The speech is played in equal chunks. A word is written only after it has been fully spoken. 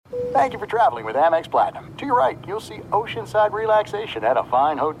Thank you for traveling with Amex Platinum. To your right, you'll see oceanside relaxation at a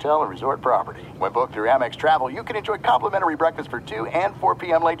fine hotel and resort property. When booked through Amex Travel, you can enjoy complimentary breakfast for 2 and 4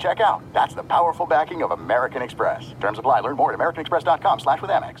 p.m. late checkout. That's the powerful backing of American Express. Terms apply. Learn more at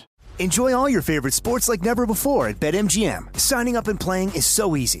americanexpress.com/withAmex. Enjoy all your favorite sports like never before at BetMGM. Signing up and playing is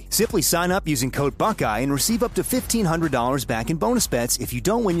so easy. Simply sign up using code Buckeye and receive up to $1,500 back in bonus bets if you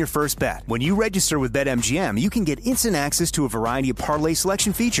don't win your first bet. When you register with BetMGM, you can get instant access to a variety of parlay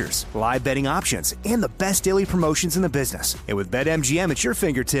selection features, live betting options, and the best daily promotions in the business. And with BetMGM at your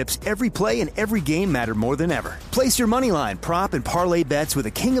fingertips, every play and every game matter more than ever. Place your moneyline, prop, and parlay bets with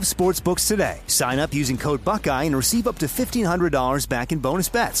the king of sportsbooks today. Sign up using code Buckeye and receive up to $1,500 back in bonus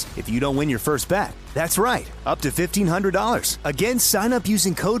bets if you don't win your first bet. That's right, up to $1,500. Again, sign up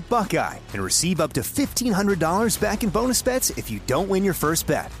using code Buckeye and receive up to $1,500 back in bonus bets if you don't win your first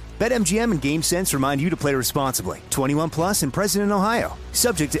bet. BetMGM and GameSense remind you to play responsibly. 21 plus and present in Ohio.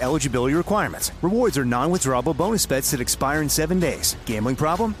 Subject to eligibility requirements. Rewards are non-withdrawable bonus bets that expire in 7 days. Gambling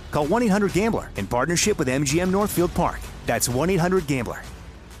problem? Call 1-800-GAMBLER in partnership with MGM Northfield Park. That's 1-800-GAMBLER.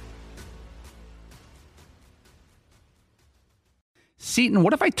 Seton,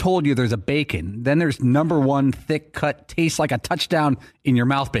 what if I told you there's a bacon, then there's number one thick cut, tastes like a touchdown in your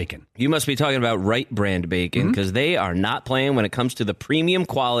mouth bacon? You must be talking about Wright brand bacon, because they are not playing when it comes to the premium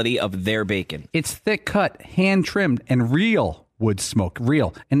quality of their bacon. It's thick cut, hand trimmed, and real wood smoke,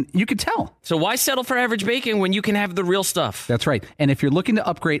 real. And you can tell. So why settle for average bacon when you can have the real stuff? That's right. And if you're looking to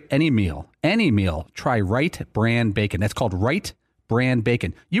upgrade any meal, try Wright brand bacon. That's called Wright brand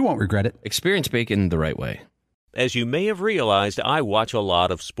bacon. You won't regret it. Experience bacon the right way. As you may have realized, I watch a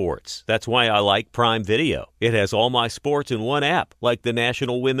lot of sports. That's why I like Prime Video. It has all my sports in one app, like the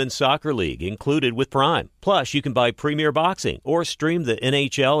National Women's Soccer League, included with Prime. Plus, you can buy Premier Boxing or stream the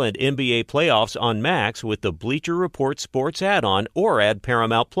NHL and NBA playoffs on Max with the Bleacher Report Sports add-on, or add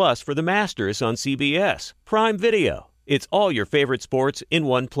Paramount Plus for the Masters on CBS. Prime Video. It's all your favorite sports in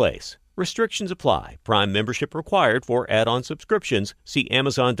one place. Restrictions apply. Prime membership required for add-on subscriptions. See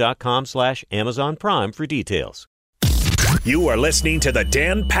Amazon.com/Amazon Prime for details. You are listening to the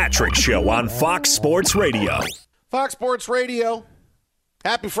Dan Patrick Show on Fox Sports Radio. Fox Sports Radio.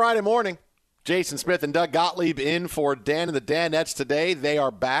 Happy Friday morning. Jason Smith and Doug Gottlieb in for Dan and the Danettes today. They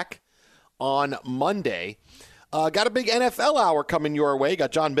are back on Monday. Got a big NFL hour coming your way.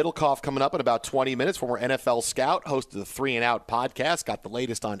 Got John Middlecoff coming up in about 20 minutes, former NFL scout, host of the 3 and Out podcast. Got the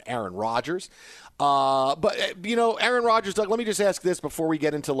latest on Aaron Rodgers. Aaron Rodgers, Doug, let me just ask this before we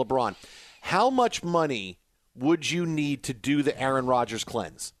get into LeBron. How much money would you need to do the Aaron Rodgers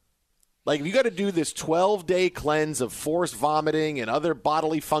cleanse? Like, if you got to do this 12-day cleanse of forced vomiting and other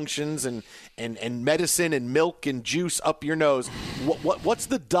bodily functions and medicine and milk and juice up your nose, what's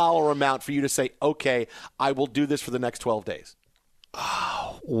the dollar amount for you to say, okay, I will do this for the next 12 days?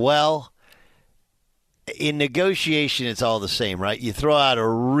 Oh, well, in negotiation, it's all the same, right? You throw out a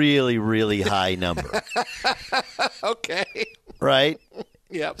really, really high number. Okay. Right?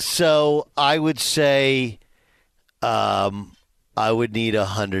 Yep. So I would say I would need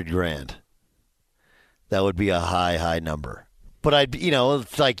 $100,000. That would be a high number. But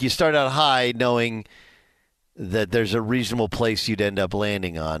it's like you start out high knowing that there's a reasonable place you'd end up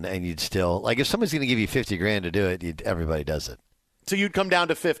landing on, and you'd still, like, if somebody's going to give you $50,000 to do it, everybody does it. So you'd come down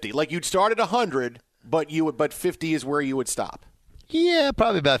to 50. Like, you'd start at 100, but 50 is where you would stop. Yeah,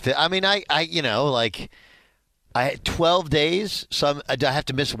 probably about 50. I mean, I had 12 days. So do I have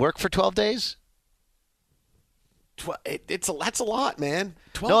to miss work for 12 days? That's a lot, man.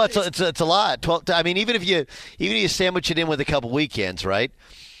 No, it's a lot. 12. I mean, even if you sandwich it in with a couple weekends, right?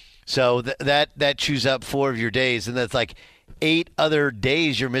 So that chews up 4 of your days, and that's like 8 other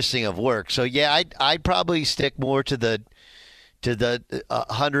days you're missing of work. So yeah, I'd probably stick more to the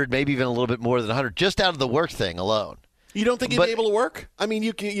 100, maybe even a little bit more than 100, just out of the work thing alone. You don't think you'd be able to work? I mean,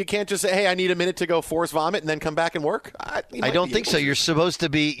 you can't just say, "Hey, I need a minute to go force vomit," and then come back and work. I don't think so. You're supposed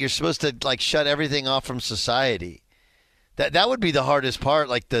to like shut everything off from society. That would be the hardest part.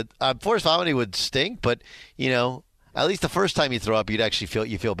 Like the forced vomiting would stink, but at least the first time you throw up, you'd actually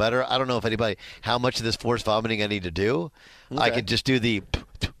feel better. I don't know how much of this forced vomiting I need to do. Okay. I could just do the.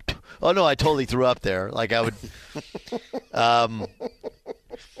 Oh no, I totally threw up there. Like I would.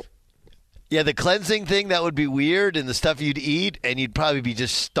 Yeah, the cleansing thing, that would be weird, and the stuff you'd eat, and you'd probably be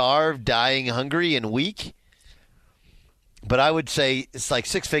just starved, dying, hungry, and weak. But I would say it's like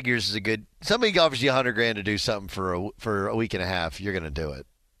 6 figures is a good. Somebody offers you $100,000 to do something for a week and a half, you're going to do it.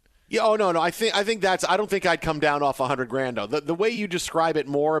 Yeah. Oh no. I think that's. I don't think I'd come down off $100,000 though. The way you describe it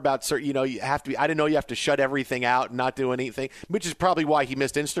more about certain, you have to. I didn't know you have to shut everything out and not do anything, which is probably why he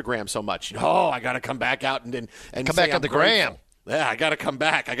missed Instagram so much. Oh, I got to come back out and come back on the gram. Yeah, I got to come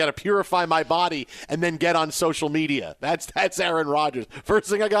back. I got to purify my body and then get on social media. That's Aaron Rodgers. First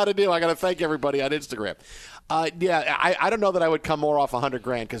thing I got to do, I got to thank everybody on Instagram. I don't know that I would come more off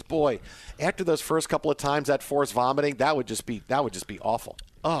 $100,000 because, boy, after those first couple of times that forced vomiting, that would just be awful.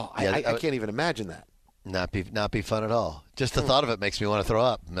 Oh, yeah, I can't even imagine that. Not be fun at all. Just the thought of it makes me want to throw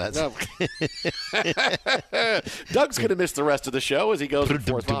up. No. Doug's going to miss the rest of the show as he goes with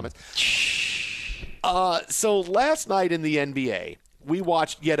forced vomits. So last night in the NBA, we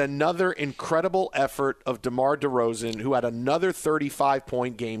watched yet another incredible effort of DeMar DeRozan, who had another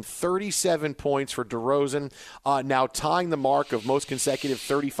 35-point game, 37 points for DeRozan, now tying the mark of most consecutive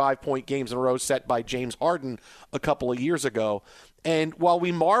 35-point games in a row set by James Harden a couple of years ago. And while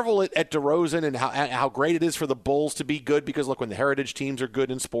we marvel at DeRozan and how great it is for the Bulls to be good, because, look, when the heritage teams are good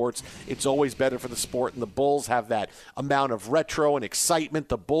in sports, it's always better for the sport, and the Bulls have that amount of retro and excitement.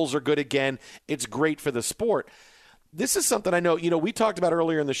 The Bulls are good again. It's great for the sport. This is something I know, we talked about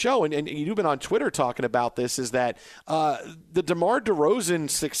earlier in the show, and you've been on Twitter talking about this, is that the DeMar DeRozan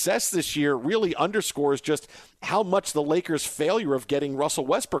success this year really underscores just how much the Lakers' failure of getting Russell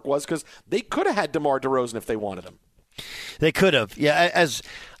Westbrook was, because they could have had DeMar DeRozan if they wanted him. They could have. Yeah,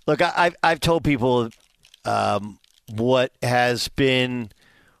 I've told people what has been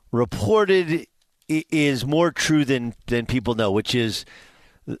reported is more true than people know, which is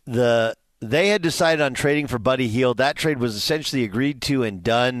they had decided on trading for Buddy Hield. That trade was essentially agreed to and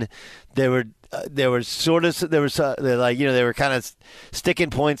done. They were kind of sticking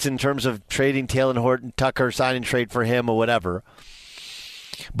points in terms of trading Taylor Horton Tucker, signing trade for him or whatever.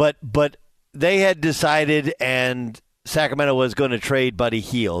 But they had decided, and Sacramento was going to trade Buddy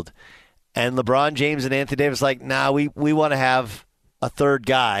Hield. And LeBron James and Anthony Davis we want to have a third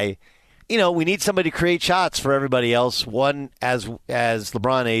guy. We need somebody to create shots for everybody else. One, as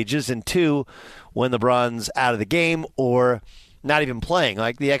LeBron ages, and two, when LeBron's out of the game or not even playing.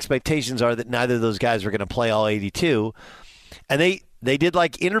 Like, the expectations are that neither of those guys are going to play all 82. And they did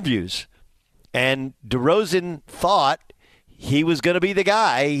interviews. And DeRozan thought he was going to be the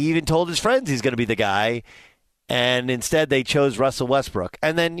guy. He even told his friends he's going to be the guy. And instead, they chose Russell Westbrook.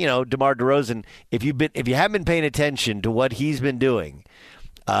 And then, DeMar DeRozan, if you haven't been paying attention to what he's been doing,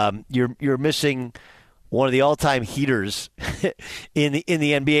 you're missing one of the all-time heaters in the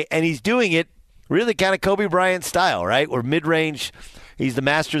NBA, and he's doing it really kind of Kobe Bryant style, right? Or mid-range. He's the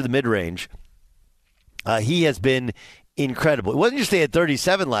master of the mid-range. He has been incredible. It wasn't just he had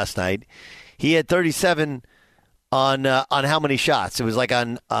 37 last night. He had 37 on how many shots? It was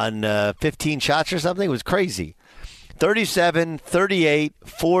on 15 shots or something. It was crazy. 37, 38,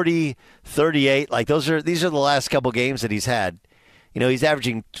 40, 38. These are the last couple games that he's had. He's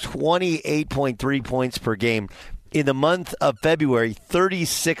averaging 28.3 points per game. In the month of February,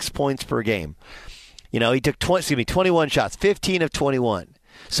 36 points per game. He took 21 shots, 15 of 21.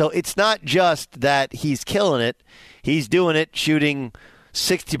 So it's not just that he's killing it. He's doing it shooting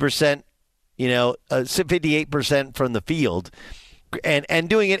 60%, 58% from the field. And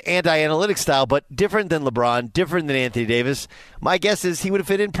doing it anti-analytic style, but different than LeBron, different than Anthony Davis. My guess is he would have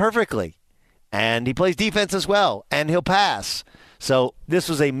fit in perfectly. And he plays defense as well, and he'll pass. So this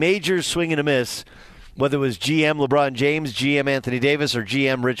was a major swing and a miss, whether it was GM LeBron James, GM Anthony Davis, or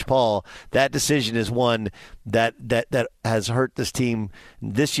GM Rich Paul. That decision is one that has hurt this team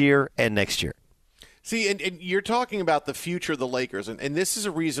this year and next year. See, and you're talking about the future of the Lakers, and this is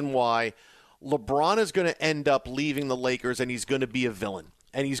a reason why LeBron is going to end up leaving the Lakers, and he's going to be a villain.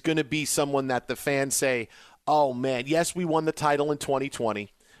 And he's going to be someone that the fans say, oh, man, yes, we won the title in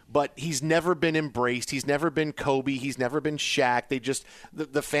 2020, but he's never been embraced. He's never been Kobe. He's never been Shaq.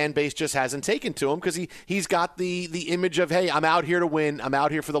 The fan base just hasn't taken to him because he's got the image of, hey, I'm out here to win. I'm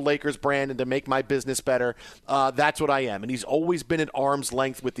out here for the Lakers brand and to make my business better. That's what I am. And he's always been at arm's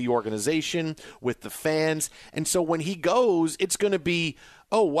length with the organization, with the fans. And so when he goes, it's going to be,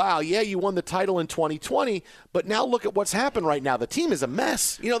 oh, wow, yeah, you won the title in 2020, but now look at what's happened right now. The team is a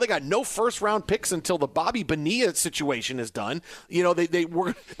mess. They got no first-round picks until the Bobby Bonilla situation is done. They didn't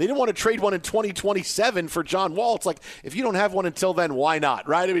want to trade one in 2027 for John Wall. It's like, if you don't have one until then, why not,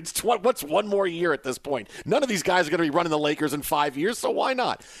 right? I mean, what's one more year at this point? None of these guys are going to be running the Lakers in 5 years, so why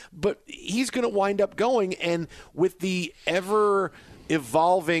not? But he's going to wind up going, and with the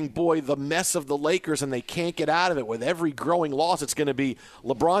evolving, the mess of the Lakers, and they can't get out of it. With every growing loss, it's going to be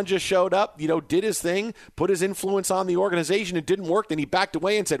LeBron just showed up, did his thing, put his influence on the organization. It didn't work. Then he backed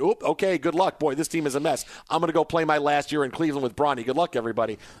away and said, oop, okay, good luck. Boy, this team is a mess. I'm going to go play my last year in Cleveland with Bronny. Good luck,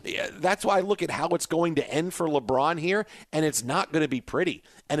 everybody. That's why I look at how it's going to end for LeBron here, and it's not going to be pretty.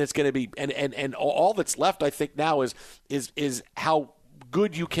 And it's going to be, and all that's left, I think, now is how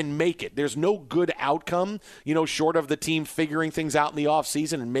good you can make it. There's no good outcome, short of the team figuring things out in the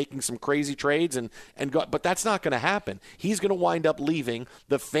offseason and making some crazy trades but that's not going to happen. He's going to wind up leaving.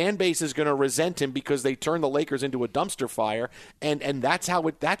 The fan base is going to resent him because they turned the Lakers into a dumpster fire, and that's how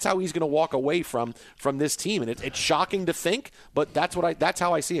he's going to walk away from this team. And it's shocking to think, but that's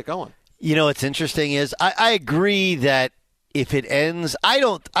how I see it going. What's interesting is I agree that if it ends,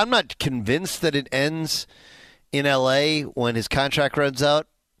 I'm not convinced that it ends in LA when his contract runs out,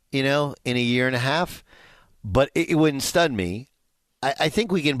 in a year and a half, but it wouldn't stun me. I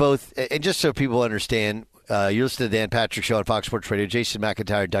think we can both, and just so people understand, you're listening to the Dan Patrick Show on Fox Sports Radio. Jason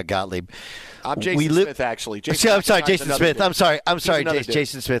McIntyre, Doug Gottlieb. I'm Jason Smith, actually. I'm sorry, Jason Smith. I'm sorry,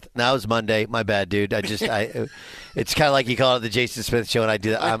 Jason Smith. Now it's Monday. My bad, dude. It's kind of like you call it the Jason Smith Show, and I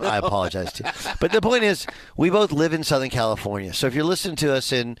do that. I apologize to you. But the point is, we both live in Southern California. So if you're listening to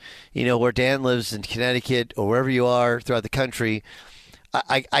us in, where Dan lives in Connecticut or wherever you are throughout the country,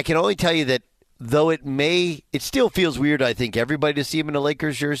 I can only tell you that though it still feels weird, I think, everybody to see him in a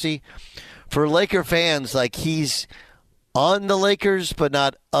Lakers jersey. For Laker fans, like, he's on the Lakers, but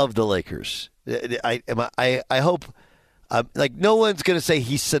not of the Lakers. I hope, no one's going to say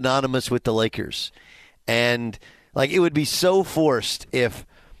he's synonymous with the Lakers. And, it would be so forced if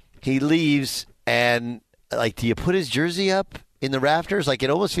he leaves and, do you put his jersey up in the rafters? It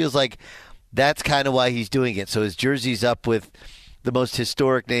almost feels like that's kind of why he's doing it. So his jersey's up with the most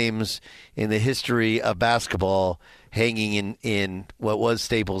historic names in the history of basketball hanging in what was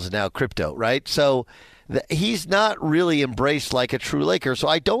Staples and now Crypto, right? So he's not really embraced like a true Laker, so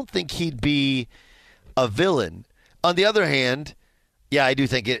I don't think he'd be a villain. On the other hand, yeah, I do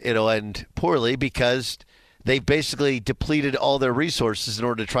think it'll end poorly because they've basically depleted all their resources in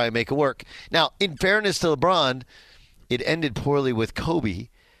order to try and make it work. Now, in fairness to LeBron, it ended poorly with Kobe.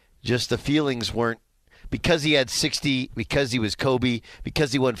 Just the feelings weren't, because he had 60, because he was Kobe,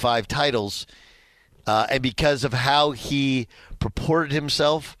 because he won 5 titles, and because of how he purported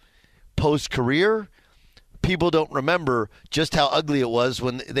himself post-career, people don't remember just how ugly it was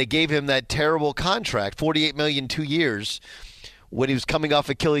when they gave him that terrible contract, $48 million 2 years, when he was coming off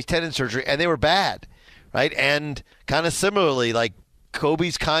Achilles tendon surgery, and they were bad, right? And kind of similarly,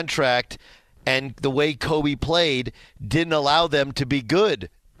 Kobe's contract and the way Kobe played didn't allow them to be good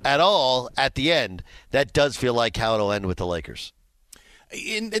at all at the end. That does feel like how it'll end with the Lakers.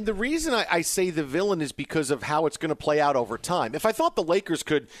 And the reason I say the villain is because of how it's going to play out over time. If I thought the Lakers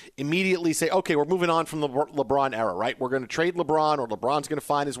could immediately say, okay, we're moving on from the LeBron era, right? We're going to trade LeBron, or LeBron's going to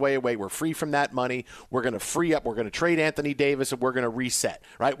find his way away. We're free from that money. We're going to free up. We're going to trade Anthony Davis, and we're going to reset,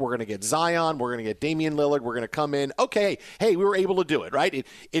 right? We're going to get Zion. We're going to get Damian Lillard. We're going to come in. Okay, hey, we were able to do it, right?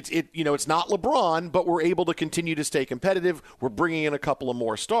 It's not LeBron, but we're able to continue to stay competitive. We're bringing in a couple of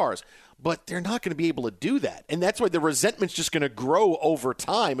more stars. But they're not going to be able to do that. And that's why the resentment's just going to grow over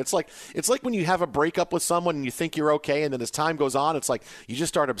time. It's like when you have a breakup with someone and you think you're okay, and then as time goes on, it's like you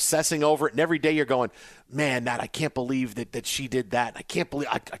just start obsessing over it, and every day you're going, man, I can't believe that she did that. I can't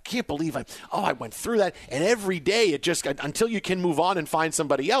believe I went through that. And every day it just, until you can move on and find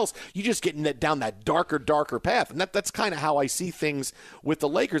somebody else, you just get down that darker path. And that's kind of how I see things with the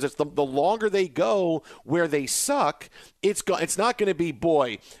Lakers. It's the longer they go where they suck, it's not going to be,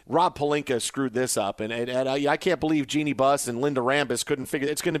 boy, Rob Pelinka screwed this up, and I can't believe Jeannie Buss and Linda Rambis couldn't figure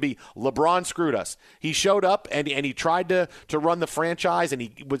it. It's going to be LeBron screwed us. He showed up and he tried to run the franchise,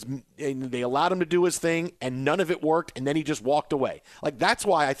 and they allowed him to do his thing, and none of it worked, and then he just walked away. That's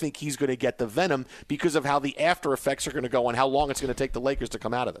why I think he's going to get the venom, because of how the after effects are going to go and how long it's going to take the Lakers to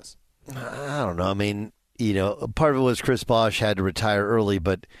come out of this. I don't know. I mean, part of it was Chris Bosh had to retire early,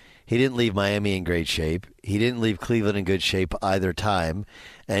 but he didn't leave Miami in great shape. He didn't leave Cleveland in good shape either time.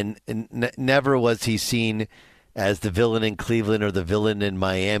 And never was he seen as the villain in Cleveland or the villain in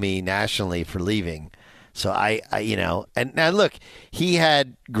Miami nationally for leaving. So and now look, he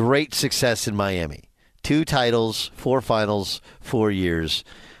had great success in Miami. 2 titles, 4 finals, 4 years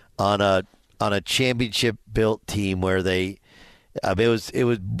on a championship-built team where it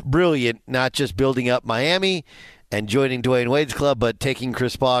was brilliant, not just building up Miami and joining Dwayne Wade's club, but taking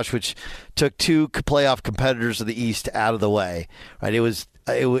Chris Bosh, which took 2 playoff competitors of the East out of the way. Right? It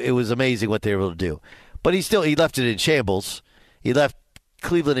was amazing what they were able to do. But he left it in shambles. He left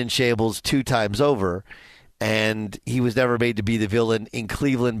Cleveland in shambles 2 times over, and he was never made to be the villain in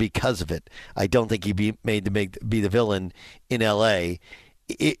Cleveland because of it. I don't think he'd be made to be the villain in L.A.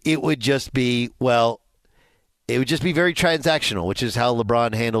 It would just be, it would just be very transactional, which is how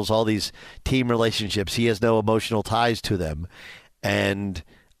LeBron handles all these team relationships. He has no emotional ties to them. And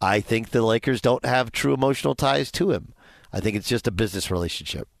I think the Lakers don't have true emotional ties to him. I think it's just a business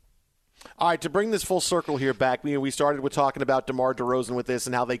relationship. All right, to bring this full circle here back, we started with talking about DeMar DeRozan with this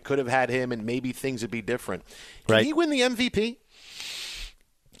and how they could have had him and maybe things would be different. Can he win the MVP?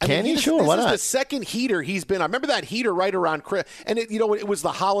 Can he? Sure, why not? This is the second heater he's been. I remember that heater right around Christmas, and it was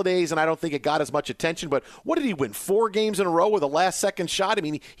the holidays, and I don't think it got as much attention. But what did he win? 4 games in a row with a last-second shot. I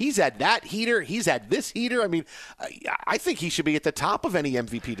mean, he's had that heater. He's had this heater. I mean, I think he should be at the top of any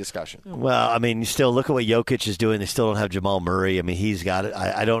MVP discussion. Well, I mean, you still look at what Jokic is doing. They still don't have Jamal Murray. I mean, he's got it.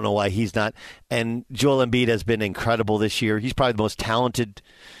 I don't know why he's not. And Joel Embiid has been incredible this year. He's probably the most talented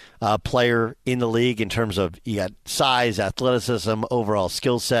player in the league in terms of he got size, athleticism, overall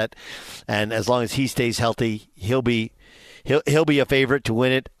skill set, and as long as he stays healthy, he'll be a favorite to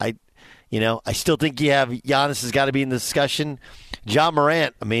win it. I still think Giannis has got to be in the discussion. Ja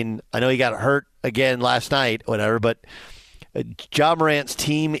Morant, I mean, I know he got hurt again last night, whatever, but Ja Morant's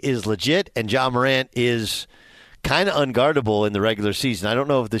team is legit, and Ja Morant is kind of unguardable in the regular season. I don't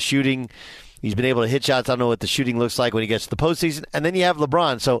know if the shooting. He's been able to hit shots. I don't know what the shooting looks like when he gets to the postseason. And then you have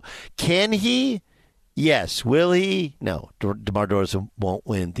LeBron. So can he? Yes. Will he? No. DeMar DeRozan won't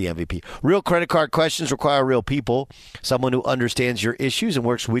win the MVP. Real credit card questions require real people, someone who understands your issues and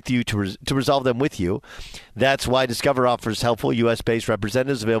works with you to resolve them with you. That's why Discover offers helpful U.S.-based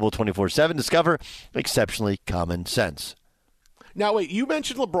representatives available 24/7. Discover, exceptionally common sense. Now, wait, you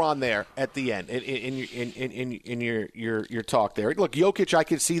mentioned LeBron there at the end in your talk there. Look, Jokic, I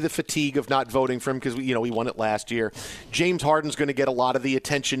could see the fatigue of not voting for him because we won it last year. James Harden's going to get a lot of the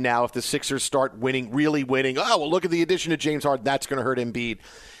attention now if the Sixers start really winning. Oh, well, look at the addition of James Harden. That's going to hurt Embiid.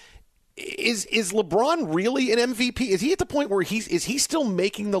 Is LeBron really an MVP? Is he at the point where is he still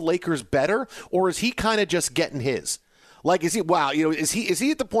making the Lakers better, or is he kind of just getting his? Like, is he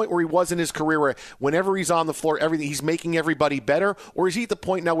at the point where he was in his career where whenever he's on the floor, he's making everybody better? Or is he at the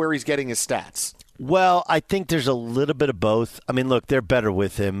point now where he's getting his stats? Well, I think there's a little bit of both. I mean, look, they're better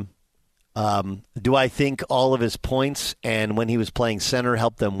with him. Do I think all of his points and when he was playing center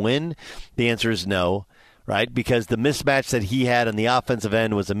helped them win? The answer is no, right? Because the mismatch that he had on the offensive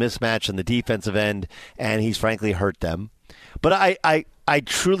end was a mismatch on the defensive end, and he's frankly hurt them. But I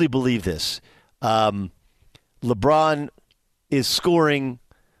truly believe this. LeBron is scoring.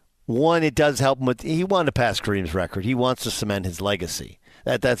 One, it does help him he wanted to pass Kareem's record. He wants to cement his legacy.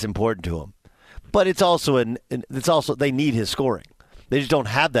 That's important to him. But it's also they need his scoring. They just don't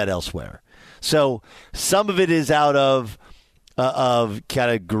have that elsewhere. So some of it is out of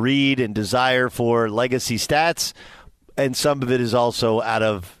kind of greed and desire for legacy stats, and some of it is also out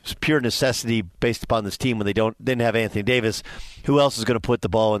of pure necessity based upon this team when they didn't have Anthony Davis. Who else is going to put the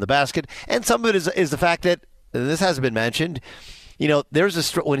ball in the basket? And some of it is the fact that, and this hasn't been mentioned,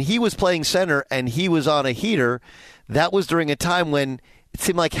 when he was playing center and he was on a heater, that was during a time when it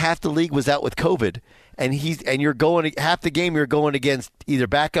seemed like half the league was out with COVID, and you're going half the game you're going against either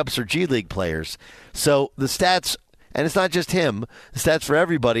backups or G League players. So the stats, and it's not just him, the stats for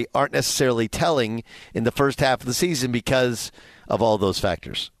everybody aren't necessarily telling in the first half of the season because of all those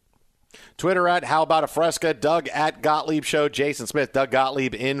factors. Twitter at How About a Fresca, Doug at Gottlieb Show, Jason Smith, Doug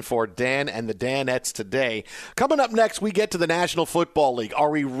Gottlieb in for Dan and the Danettes today. Coming up next, we get to the National Football League. Are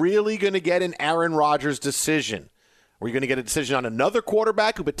we really going to get an Aaron Rodgers decision? Are we going to get a decision on another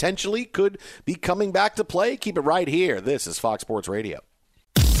quarterback who potentially could be coming back to play? Keep it right here. This is Fox Sports Radio.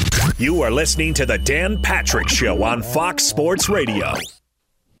 You are listening to the Dan Patrick Show on Fox Sports Radio.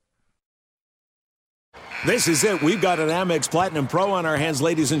 This is it. We've got an Amex Platinum Pro on our hands,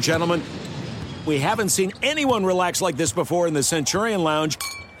 ladies and gentlemen. We haven't seen anyone relax like this before in the Centurion Lounge.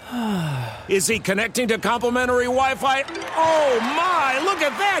 Is he connecting to complimentary Wi-Fi? Oh, my. Look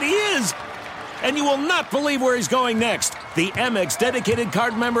at that. He is. And you will not believe where he's going next. The Amex dedicated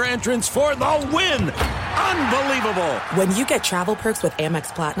card member entrance for the win. Unbelievable. When you get travel perks with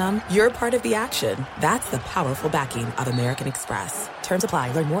Amex Platinum, you're part of the action. That's the powerful backing of American Express. Terms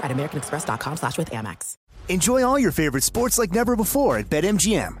apply. Learn more at americanexpress.com/withAmex. Enjoy all your favorite sports like never before at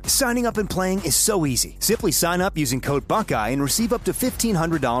BetMGM. Signing up and playing is so easy. Simply sign up using code Buckeye and receive up to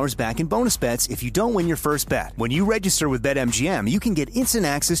 $1,500 back in bonus bets if you don't win your first bet. When you register with BetMGM, you can get instant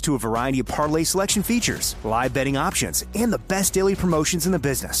access to a variety of parlay selection features, live betting options, and the best daily promotions in the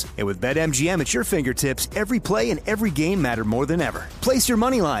business. And with BetMGM at your fingertips, every play and every game matter more than ever. Place your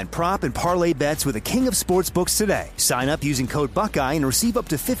moneyline, prop, and parlay bets with the king of sportsbooks today. Sign up using code Buckeye and receive up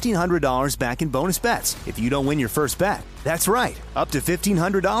to $1,500 back in bonus bets if you don't win your first bet. That's right, up to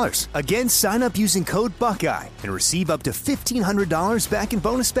 $1,500. Again, sign up using code Buckeye and receive up to $1,500 back in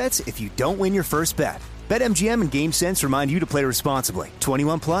bonus bets if you don't win your first bet. BetMGM and GameSense remind you to play responsibly.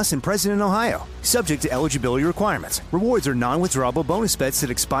 21 plus and present in Ohio. Subject to eligibility requirements. Rewards are non-withdrawable bonus bets that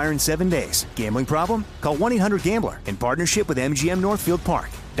expire in 7 days. Gambling problem? Call 1-800-GAMBLER in partnership with MGM Northfield Park.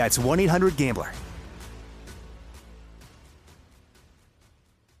 That's 1-800-GAMBLER.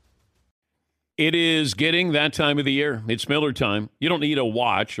 It is getting that time of the year. It's Miller time. You don't need a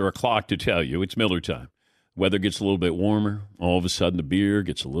watch or a clock to tell you. It's Miller time. Weather gets a little bit warmer. All of a sudden, the beer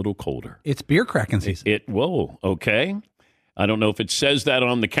gets a little colder. It's beer cracking season. Whoa, okay. I don't know if it says that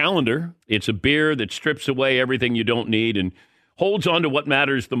on the calendar. It's a beer that strips away everything you don't need and holds on to what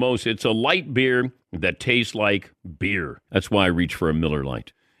matters the most. It's a light beer that tastes like beer. That's why I reach for a Miller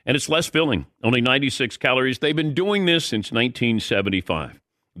Lite. And it's less filling, only 96 calories. They've been doing this since 1975.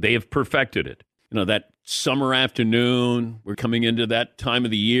 They have perfected it. You know, that summer afternoon, we're coming into that time of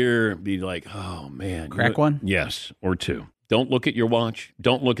the year, be like, oh, man. Crack one? Yes, or two. Don't look at your watch.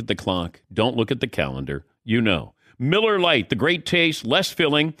 Don't look at the clock. Don't look at the calendar. You know. Miller Lite, the great taste, less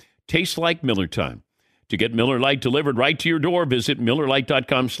filling, tastes like Miller time. To get Miller Lite delivered right to your door, visit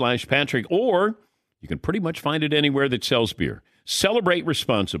MillerLite.com/Patrick, or you can pretty much find it anywhere that sells beer. Celebrate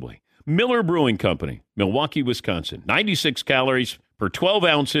responsibly. Miller Brewing Company, Milwaukee, Wisconsin. 96 calories per 12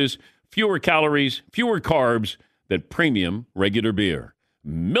 ounces, fewer calories, fewer carbs than premium regular beer.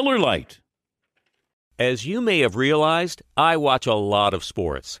 Miller Lite. As you may have realized, I watch a lot of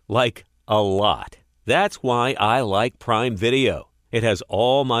sports, like a lot. That's why I like Prime Video. It has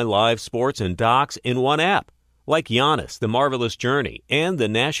all my live sports and docs in one app, like Giannis, The Marvelous Journey, and the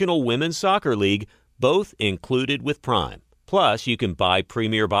National Women's Soccer League, both included with Prime. Plus, you can buy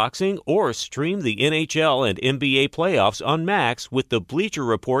Premier Boxing or stream the NHL and NBA playoffs on Max with the Bleacher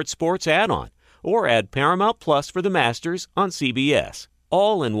Report Sports add-on, or add Paramount Plus for the Masters on CBS.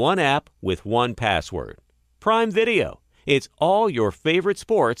 All in one app with one password. Prime Video. It's all your favorite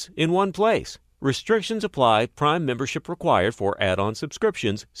sports in one place. Restrictions apply. Prime membership required for add-on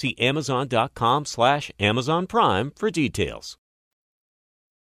subscriptions. See Amazon.com/Amazon Prime for details.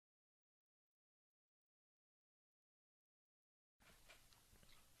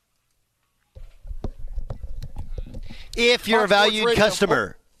 If you're a valued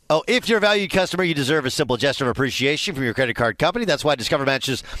customer, you deserve a simple gesture of appreciation from your credit card company. That's why Discover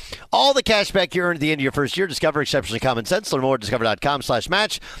matches all the cash back you earned at the end of your first year. Discover, exceptionally common sense. Learn more at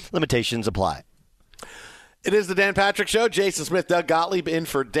discover.com/match. Limitations apply. It is the Dan Patrick Show. Jason Smith, Doug Gottlieb in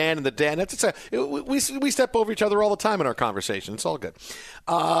for Dan and the Dan. We step over each other all the time in our conversation. It's all good.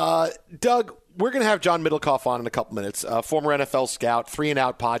 Doug, we're going to have John Middlecoff on in a couple minutes, former NFL scout, 3 and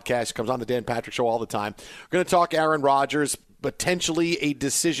Out podcast, comes on the Dan Patrick Show all the time. We're going to talk Aaron Rodgers, potentially a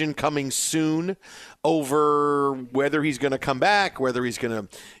decision coming soon over whether he's going to come back, whether he's going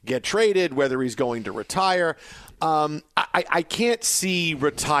to get traded, whether he's going to retire. I can't see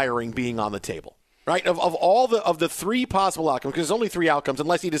retiring being on the table. Right, of all the 3 possible outcomes, because there's only 3 outcomes,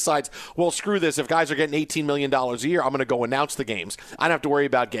 unless he decides, well, screw this. If guys are getting $18 million a year, I'm going to go announce the games. I don't have to worry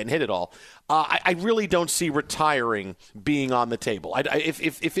about getting hit at all. I really don't see retiring being on the table.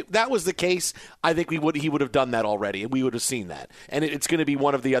 If that was the case, I think he would have done that already, and we would have seen that. And it's going to be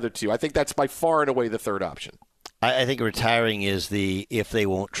one of the other 2. I think that's by far and away the third option. I think retiring is if they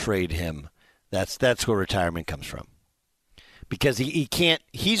won't trade him. That's where retirement comes from, because he can't.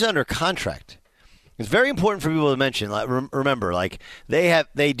 He's under contract. It's very important for people to mention. Like, remember,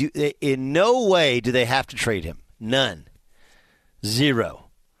 in no way do they have to trade him. None. 0.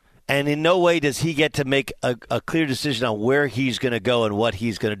 And in no way does he get to make a clear decision on where he's going to go and what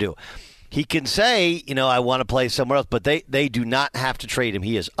he's going to do. He can say, I want to play somewhere else, but they do not have to trade him.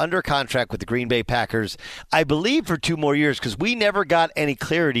 He is under contract with the Green Bay Packers, I believe, for 2 more years, because we never got any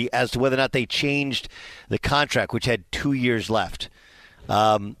clarity as to whether or not they changed the contract, which had 2 years left.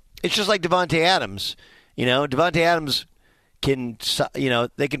 It's just like Devontae Adams. Devontae Adams can,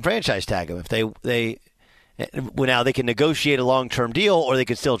 they can franchise tag him if now they can negotiate a long-term deal, or they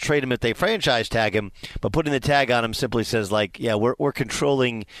can still trade him if they franchise tag him. But putting the tag on him simply says, we're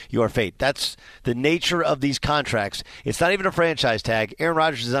controlling your fate. That's the nature of these contracts. It's not even a franchise tag. Aaron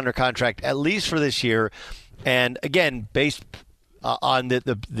Rodgers is under contract at least for this year, and again, based on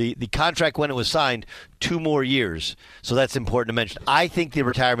the contract when it was signed, 2 more years. So that's important to mention. I think the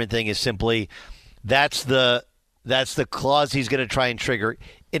retirement thing is simply that's the clause he's going to try and trigger.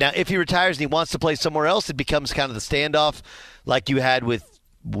 Now, if he retires and he wants to play somewhere else, it becomes kind of the standoff like you had with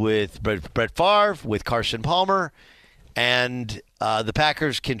Brett Favre, with Carson Palmer, and the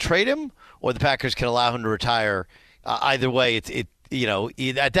Packers can trade him, or the Packers can allow him to retire. Either way,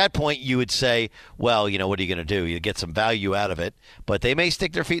 at that point, you would say, well, what are you going to do? You get some value out of it. But they may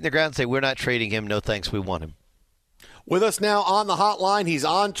stick their feet in the ground and say, we're not trading him. No thanks. We want him. With us now on the hotline, he's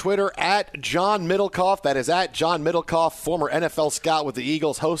on Twitter at John Middlecoff. That is at John Middlecoff, former NFL scout with the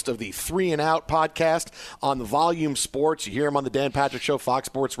Eagles, host of the 3 and Out podcast on the Volume Sports. You hear him on the Dan Patrick Show, Fox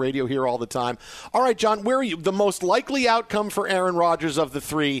Sports Radio, here all the time. All right, John, where are you? The most likely outcome for Aaron Rodgers of the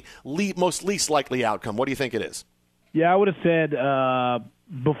three, most least likely outcome. What do you think it is? Yeah, I would have said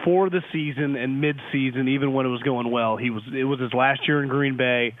before the season and mid-season, even when it was going well, it was his last year in Green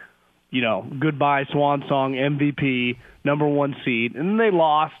Bay. Goodbye, swan song, MVP, number 1 seed. And then they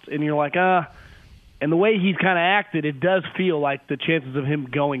lost, and you're like, And the way he's kind of acted, it does feel like the chances of him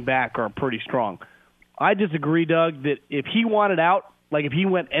going back are pretty strong. I disagree, Doug, that if he wanted out, like if he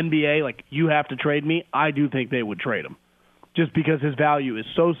went NBA, like you have to trade me, I do think they would trade him. Just because his value is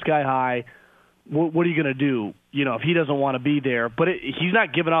so sky high. What are you going to do, if he doesn't want to be there? But he's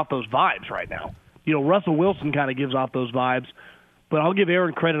not giving off those vibes right now. Russell Wilson kind of gives off those vibes. But I'll give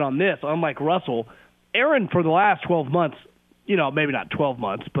Aaron credit on this. Unlike Russell, Aaron for the last 12 months, maybe not 12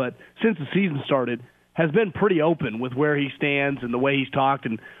 months, but since the season started, has been pretty open with where he stands and the way he's talked.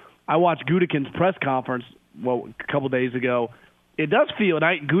 And I watched Gutekunst's press conference, a couple days ago. It does feel,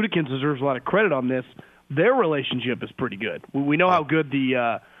 and Gutekunst deserves a lot of credit on this, their relationship is pretty good. We know how good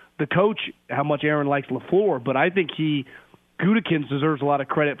the coach, how much Aaron likes LaFleur, but I think Gutekunst deserves a lot of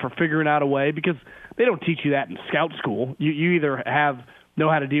credit for figuring out a way, because they don't teach you that in scout school. You either know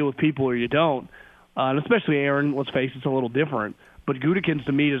how to deal with people or you don't. And especially Aaron, let's face it, it's a little different. But Gutekunst,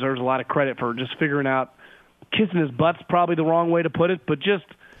 to me, deserves a lot of credit for just figuring out, kissing his butt's probably the wrong way to put it, but just,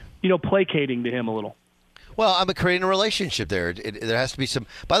 placating to him a little. Well, I'm creating a relationship there. There has to be some.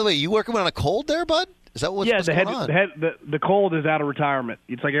 By the way, you working on a cold there, bud? Is that what's going on? The cold is out of retirement.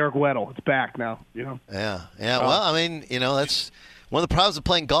 It's like Eric Weddle. It's back now. Yeah. Well, I mean, that's one of the problems of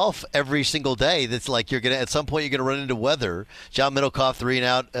playing golf every single day. That's like at some point you're gonna run into weather. John Middlecoff, 3 and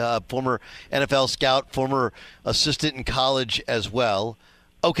Out, former NFL scout, former assistant in college as well.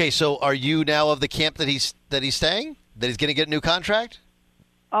 Okay, so are you now of the camp that he's staying? That he's going to get a new contract?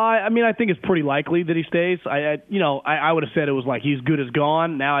 I think it's pretty likely that he stays. I would have said it was like he's good as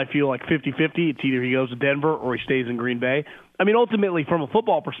gone. Now I feel like 50-50. It's either he goes to Denver or he stays in Green Bay. Ultimately, from a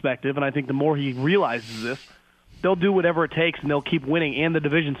football perspective, and I think the more he realizes this, they'll do whatever it takes and they'll keep winning, and the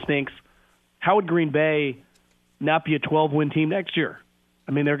division stinks. How would Green Bay not be a 12-win team next year?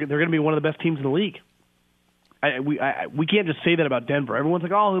 They're going to be one of the best teams in the league. We can't just say that about Denver. Everyone's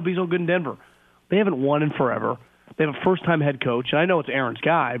like, oh, he'll be so good in Denver. They haven't won in forever. They have a first-time head coach, and I know it's Aaron's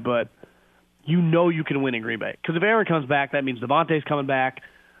guy, but you can win in Green Bay. Because if Aaron comes back, that means Devontae's coming back.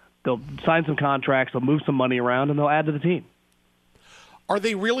 They'll sign some contracts, they'll move some money around, and they'll add to the team. Are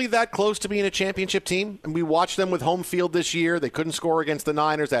they really that close to being a championship team? And we watched them with home field this year. They couldn't score against the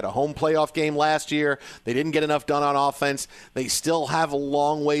Niners. They had a home playoff game last year. They didn't get enough done on offense. They still have a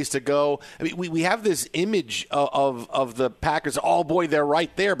long ways to go. We have this image of the Packers. Oh, boy, they're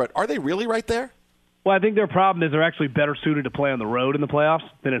right there. But are they really right there? Well, I think their problem is they're actually better suited to play on the road in the playoffs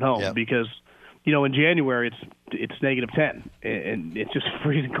than at home because, in January it's -10 and it's just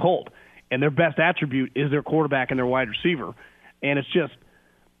freezing cold. And their best attribute is their quarterback and their wide receiver. And it's just,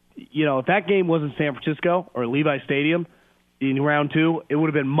 if that game was in San Francisco or Levi Stadium in round 2, it would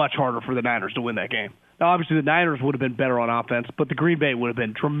have been much harder for the Niners to win that game. Now, obviously, the Niners would have been better on offense, but the Green Bay would have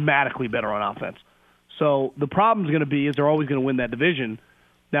been dramatically better on offense. So the problem is going to be is they're always going to win that division.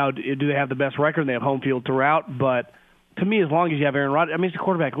 Now, do they have the best record? They have home field throughout. But to me, as long as you have Aaron Rodgers, it's a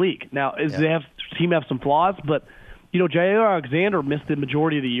quarterback league. Now, the team have some flaws, but, Jair Alexander missed the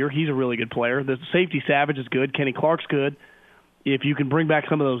majority of the year. He's a really good player. The safety Savage is good. Kenny Clark's good. If you can bring back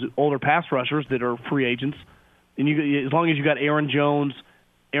some of those older pass rushers that are free agents, and as long as you got Aaron Jones,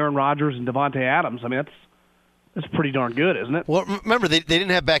 Aaron Rodgers, and Devontae Adams, that's pretty darn good, isn't it? Well, remember they didn't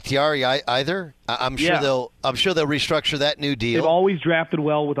have Bakhtiari either. I'm sure they'll restructure that new deal. They've always drafted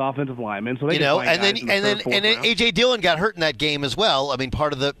well with offensive linemen, so they and then AJ Dillon got hurt in that game as well.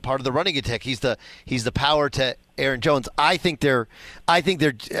 Part of the running attack. He's the power to Aaron Jones. I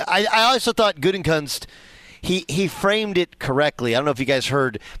also thought Gutekunst. He framed it correctly. I don't know if you guys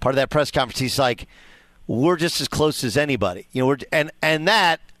heard part of that press conference. He's like, we're just as close as anybody. And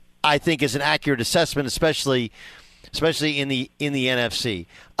that I think is an accurate assessment, especially in the NFC.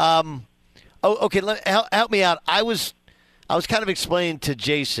 Okay, help me out. I was kind of explaining to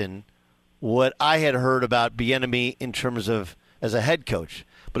Jason what I had heard about Bieniemy in terms of as a head coach.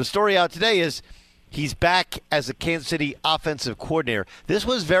 But a story out today is he's back as a Kansas City offensive coordinator. This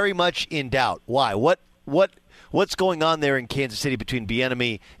was very much in doubt. Why? What's going on there in Kansas City between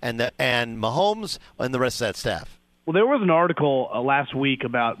Bieniemy and Mahomes and the rest of that staff? Well, there was an article last week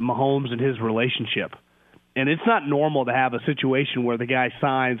about Mahomes and his relationship, and it's not normal to have a situation where the guy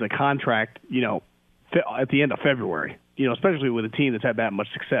signs a contract, at the end of February, especially with a team that's had that much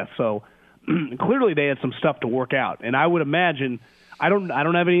success. So clearly they had some stuff to work out. And I would imagine, I don't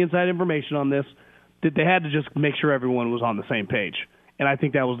have any inside information on this, that they had to just make sure everyone was on the same page. And I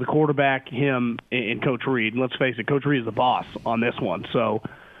think that was the quarterback, him, and Coach Reed. And let's face it, Coach Reed is the boss on this one. So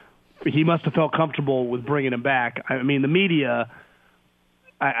he must have felt comfortable with bringing him back. I mean, the media,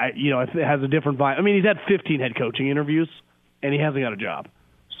 it has a different vibe. I mean, he's had 15 head coaching interviews, and he hasn't got a job.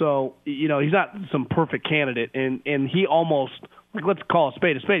 So, he's not some perfect candidate. And he almost, let's call a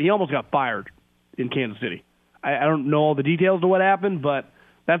spade, he almost got fired in Kansas City. I don't know all the details of what happened, but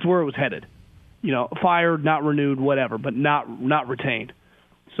that's where it was headed. Fired, not renewed, whatever, but not retained.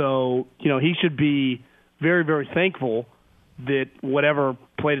 So, he should be very, very thankful that whatever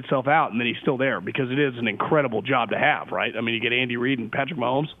played itself out and that he's still there, because it is an incredible job to have, right? I mean, you get Andy Reid and Patrick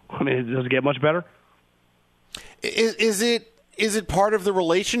Mahomes. I mean, does it get much better? Is it part of the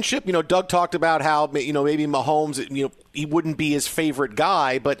relationship? Doug talked about how, maybe Mahomes, he wouldn't be his favorite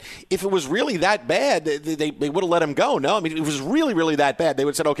guy, but if it was really that bad, they would have let him go. No, I mean, if it was really, really that bad, they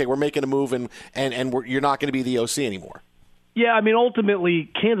would have said, okay, we're making a move and you're not going to be the OC anymore. Yeah, I mean, ultimately,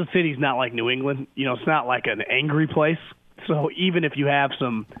 Kansas City's not like New England. It's not like an angry place. So even if you have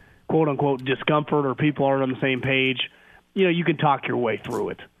some quote-unquote discomfort or people aren't on the same page, you can talk your way through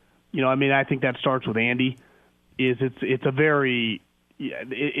it. I think that starts with Andy. It's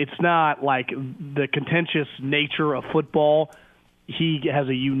not like the contentious nature of football. He has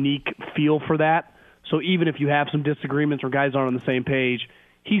a unique feel for that. So even if you have some disagreements or guys aren't on the same page,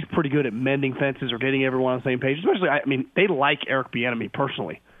 he's pretty good at mending fences or getting everyone on the same page. Especially, they like Eric Bieniemy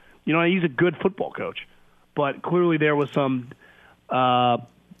personally. He's a good football coach. But clearly there was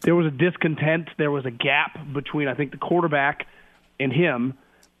there was a discontent. There was a gap between, I think, the quarterback and him.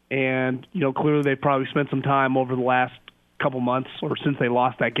 And, clearly they probably spent some time over the last couple months or since they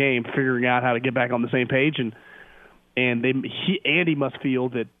lost that game figuring out how to get back on the same page. And Andy must feel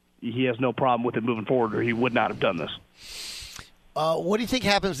that he has no problem with it moving forward, or he would not have done this. What do you think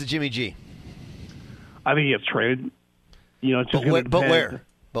happens to Jimmy G? I think he gets traded. It's just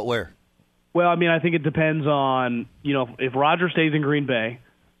but where? Well, I mean, I think it depends on, if Rodgers stays in Green Bay,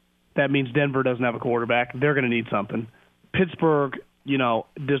 that means Denver doesn't have a quarterback. They're going to need something. Pittsburgh,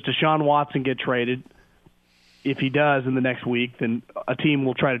 does Deshaun Watson get traded? If he does in the next week, then a team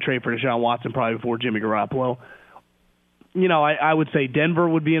will try to trade for Deshaun Watson probably before Jimmy Garoppolo. I would say Denver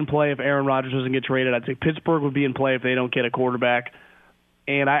would be in play if Aaron Rodgers doesn't get traded. I'd say Pittsburgh would be in play if they don't get a quarterback.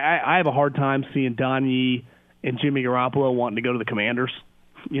 And I have a hard time seeing Donnie and Jimmy Garoppolo wanting to go to the Commanders.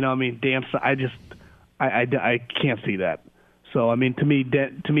 I can't see that. So, I mean, to me,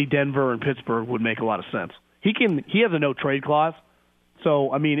 Denver and Pittsburgh would make a lot of sense. He has a no trade clause.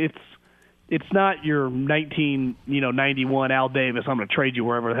 So, I mean, it's not your 1991 Al Davis, I'm going to trade you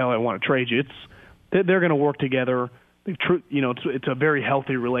wherever the hell I want to trade you. They're going to work together. It's a very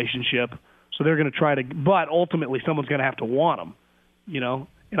healthy relationship. So they're going to try to, but ultimately someone's going to have to want them,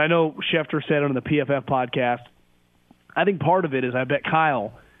 And I know Schefter said on the PFF podcast, I think part of it is I bet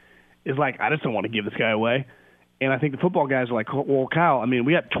Kyle is like, I just don't want to give this guy away. And I think the football guys are like, well, Kyle, I mean,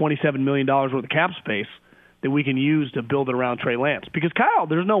 we got $27 million worth of cap space that we can use to build it around Trey Lance. Because Kyle,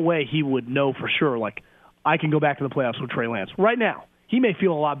 there's no way he would know for sure, like, I can go back to the playoffs with Trey Lance. Right now, he may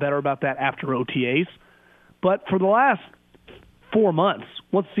feel a lot better about that after OTAs. But for the last 4 months,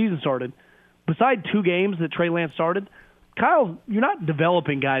 once the season started, beside 2 games that Trey Lance started, Kyle, you're not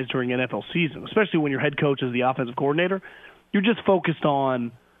developing guys during NFL season, especially when your head coach is the offensive coordinator. You're just focused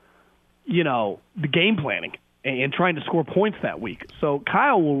on, the game planning and trying to score points that week. So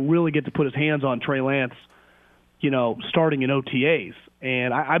Kyle will really get to put his hands on Trey Lance, starting in OTAs.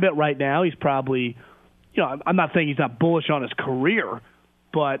 And I bet right now he's probably, I'm not saying he's not bullish on his career,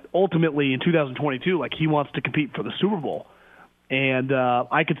 but ultimately in 2022, like, he wants to compete for the Super Bowl. And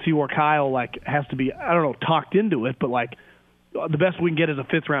I could see where Kyle, has to be, I don't know, talked into it, but, the best we can get is a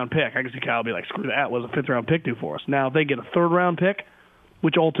 5th-round pick. I can see Kyle be like, screw that, what does a 5th-round pick do for us? Now, if they get a 3rd-round pick,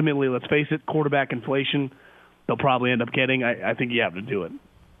 which ultimately, let's face it, quarterback inflation, they'll probably end up getting, I think you have to do it.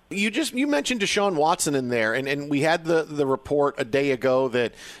 You mentioned Deshaun Watson in there, and we had the report a day ago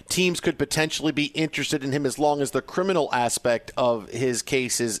that teams could potentially be interested in him as long as the criminal aspect of his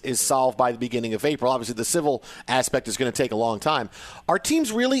case is solved by the beginning of April. Obviously, the civil aspect is going to take a long time. Are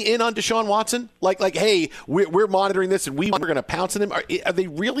teams really in on Deshaun Watson? Like, hey, we're monitoring this and we're going to pounce on him. Are they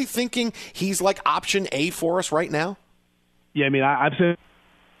really thinking he's like option A for us right now? Yeah, I mean, I've said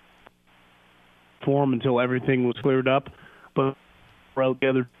for him until everything was cleared up, but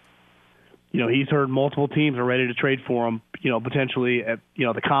together. He's heard multiple teams are ready to trade for him, potentially at,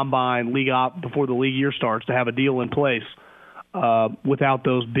 the combine, league op before the league year starts to have a deal in place without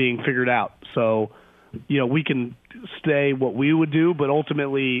those being figured out. So, we can say what we would do, but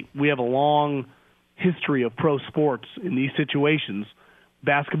ultimately we have a long history of pro sports in these situations,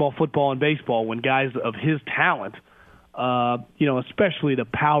 basketball, football, and baseball, when guys of his talent, especially the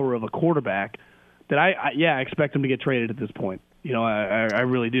power of a quarterback, that I expect him to get traded at this point. I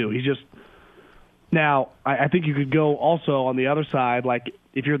really do. He's just – now, I think you could go also on the other side, like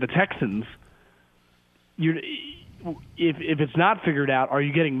if you're the Texans, if it's not figured out, are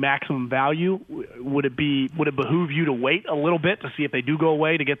you getting maximum value? Would it behoove you to wait a little bit to see if they do go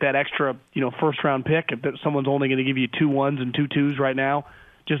away to get that extra, first round pick? If someone's only going to give you 2 1s and 2 2s right now,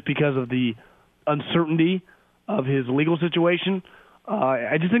 just because of the uncertainty of his legal situation,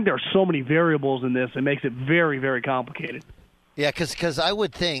 I just think there are so many variables in this. It makes it very, very complicated. Yeah, because I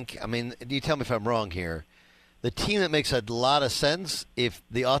would think, you tell me if I'm wrong here, the team that makes a lot of sense if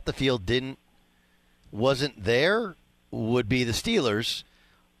the off the field wasn't there would be the Steelers.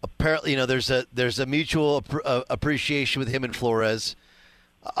 Apparently, there's a mutual appreciation with him and Flores.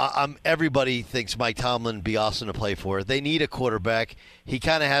 Everybody thinks Mike Tomlin would be awesome to play for. They need a quarterback. He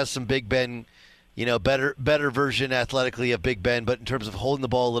kind of has some Big Ben, better version athletically of Big Ben, but in terms of holding the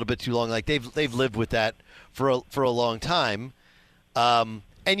ball a little bit too long, like they've lived with that for a long time. And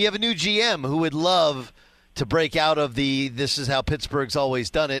you have a new GM who would love to break out of the "this is how Pittsburgh's always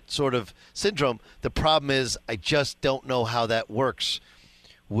done it" sort of syndrome. The problem is I just don't know how that works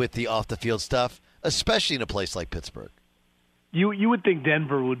with the off-the-field stuff, especially in a place like Pittsburgh. You would think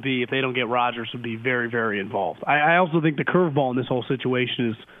Denver would be, if they don't get Rodgers, would be very, very involved. I also think the curveball in this whole situation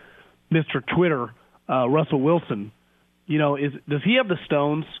is Mr. Twitter, Russell Wilson. Does he have the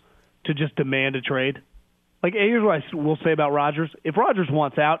stones to just demand a trade? Like, here's what I will say about Rodgers. If Rodgers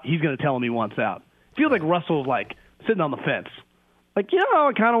wants out, he's going to tell him he wants out. I feel like Russell's like sitting on the fence. Like,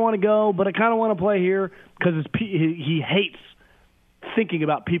 I kind of want to go, but I kind of want to play here because he hates thinking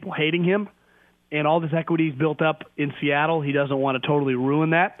about people hating him, and all this equity he's built up in Seattle. He doesn't want to totally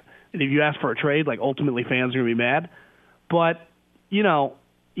ruin that. And if you ask for a trade, like, ultimately fans are going to be mad. But,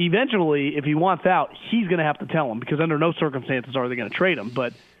 eventually, if he wants out, he's going to have to tell him, because under no circumstances are they going to trade him.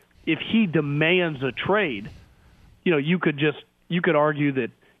 But if he demands a trade, you could argue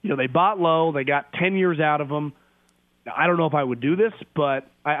that, they bought low, they got 10 years out of him. I don't know if I would do this, but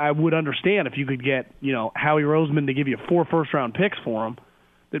I would understand if you could get, Howie Roseman to give you 4 first-round picks for him,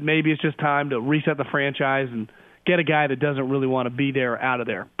 that maybe it's just time to reset the franchise and get a guy that doesn't really want to be there out of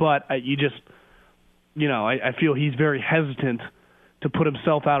there. But I feel he's very hesitant to put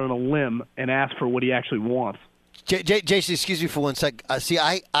himself out on a limb and ask for what he actually wants. Jason, excuse me for 1 sec.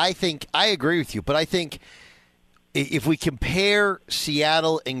 I think I agree with you, but I think if we compare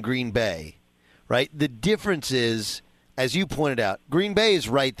Seattle and Green Bay, right, the difference is, as you pointed out, Green Bay is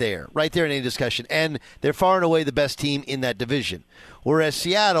right there in any discussion, and they're far and away the best team in that division. Whereas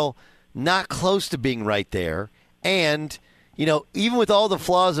Seattle, not close to being right there, and even with all the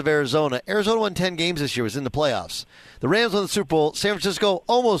flaws of Arizona won 10 games this year, was in the playoffs. The Rams won the Super Bowl. San Francisco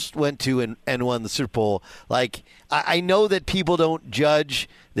almost went to and won the Super Bowl. Like, I know that people don't judge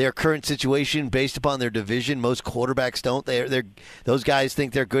their current situation based upon their division. Most quarterbacks don't. Those guys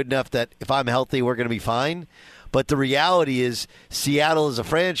think they're good enough that if I'm healthy, we're going to be fine. But the reality is Seattle as a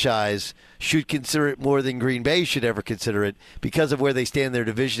franchise should consider it more than Green Bay should ever consider it because of where they stand in their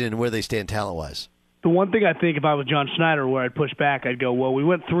division and where they stand talent-wise. The one thing I think if I was John Schneider where I'd push back, I'd go, well, we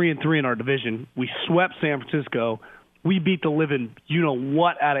went 3-3 in our division. We swept San Francisco. We beat the living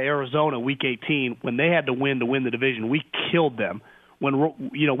you-know-what out of Arizona Week 18 when they had to win the division. We killed them.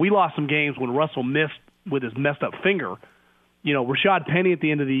 We lost some games when Russell missed with his messed-up finger. Rashad Penny at the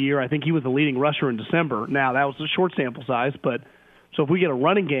end of the year, I think he was the leading rusher in December. Now, that was a short sample size, but so if we get a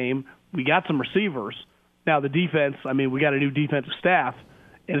running game, we got some receivers. Now, the defense, we got a new defensive staff,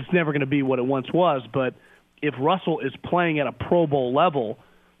 and it's never going to be what it once was. But if Russell is playing at a Pro Bowl level,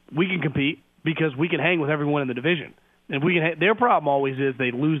 we can compete because we can hang with everyone in the division. And if we can, their problem always is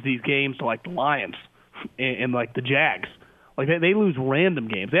they lose these games to like the Lions and like the Jags. Like they lose random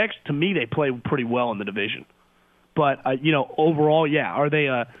games. To me, they play pretty well in the division. But overall, yeah, are they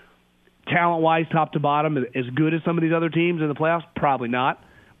talent-wise, top to bottom, as good as some of these other teams in the playoffs? Probably not.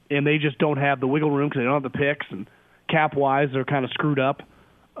 And they just don't have the wiggle room because they don't have the picks, and cap-wise, they're kind of screwed up.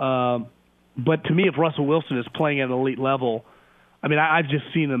 But to me, if Russell Wilson is playing at an elite level, I've just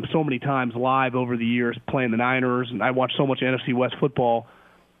seen him so many times live over the years playing the Niners, and I watch so much NFC West football.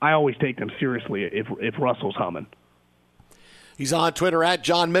 I always take them seriously if Russell's humming. He's on Twitter at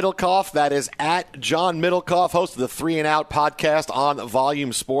John Middlecoff. That is at John Middlecoff, host of the 3 and Out podcast on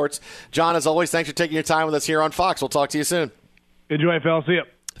Volume Sports. John, as always, thanks for taking your time with us here on Fox. We'll talk to you soon. Enjoy, fellas. See ya.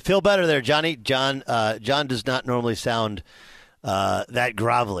 Feel better there, Johnny. John does not normally sound that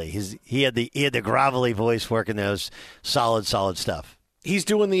grovelly. He had the grovelly voice working those solid stuff. He's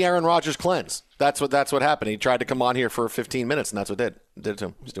doing the Aaron Rodgers cleanse. That's what happened. He tried to come on here for 15 minutes, and that's what did it to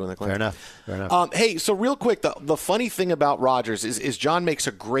him. He's doing the cleanse. Fair enough. Hey, so real quick, the funny thing about Rodgers is John makes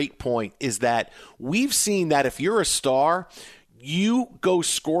a great point, is that we've seen that if you're a star, you go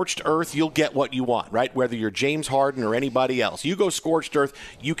scorched earth, you'll get what you want, right? Whether you're James Harden or anybody else. You go scorched earth,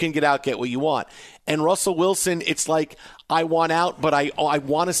 you can get what you want. And Russell Wilson, it's like, I want out, but I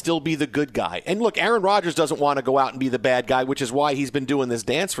want to still be the good guy. And look, Aaron Rodgers doesn't want to go out and be the bad guy, which is why he's been doing this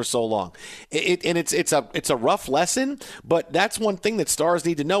dance for so long. It's a rough lesson, but that's one thing that stars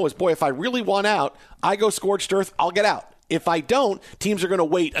need to know is, boy, if I really want out, I go scorched earth, I'll get out. If I don't, teams are going to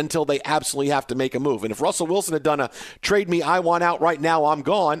wait until they absolutely have to make a move. And if Russell Wilson had done a trade me, I want out right now, I'm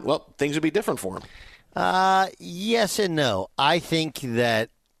gone, well, things would be different for him. Yes and no. I think that,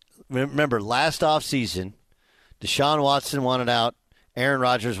 remember, last offseason, Deshaun Watson wanted out, Aaron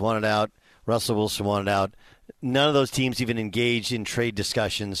Rodgers wanted out, Russell Wilson wanted out. None of those teams even engaged in trade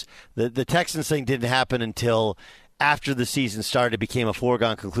discussions. The Texans thing didn't happen until after the season started. It became a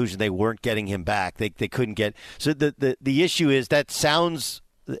foregone conclusion they weren't getting him back. They couldn't get. So the issue is that sounds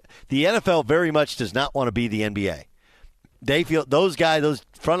 – the NFL very much does not want to be the NBA. They feel – those guys, those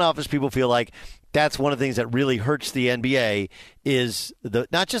front office people feel like that's one of the things that really hurts the NBA is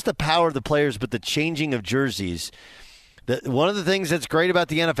not just the power of the players but the changing of jerseys. One of the things that's great about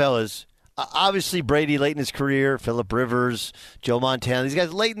the NFL is obviously Brady late in his career, Phillip Rivers, Joe Montana, these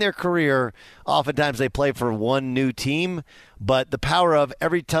guys late in their career, oftentimes they play for one new team, but the power of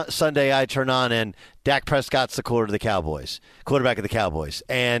every Sunday I turn on and Dak Prescott's the quarterback of the Cowboys,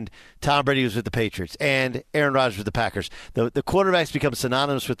 and Tom Brady was with the Patriots, and Aaron Rodgers with the Packers. The quarterbacks become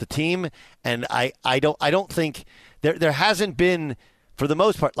synonymous with the team, and I don't think there hasn't been, for the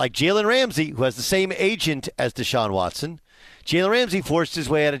most part, like Jalen Ramsey, who has the same agent as Deshaun Watson. Jalen Ramsey forced his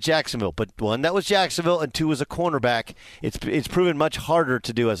way out of Jacksonville, but one, that was Jacksonville, and two, as a cornerback, it's proven much harder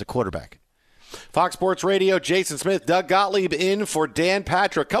to do as a quarterback. Fox Sports Radio, Jason Smith, Doug Gottlieb in for Dan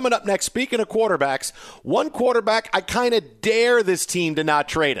Patrick. Coming up next, speaking of quarterbacks, one quarterback I kind of dare this team to not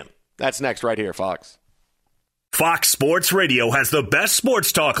trade him. That's next right here, Fox. Fox Sports Radio has the best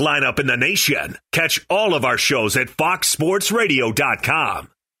sports talk lineup in the nation. Catch all of our shows at foxsportsradio.com.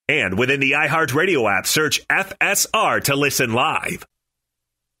 And within the iHeartRadio app, search FSR to listen live.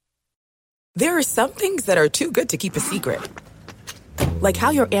 There are some things that are too good to keep a secret. Like how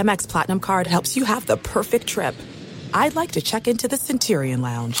your Amex Platinum card helps you have the perfect trip. I'd like to check into the Centurion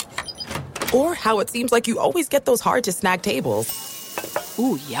Lounge. Or how it seems like you always get those hard-to-snag tables.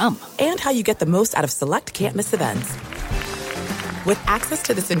 Ooh, yum. And how you get the most out of select can't-miss events. With access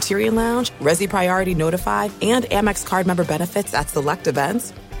to the Centurion Lounge, Resi Priority Notified, and Amex card member benefits at select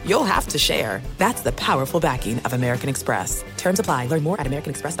events, you'll have to share. That's the powerful backing of American Express. Terms apply. Learn more at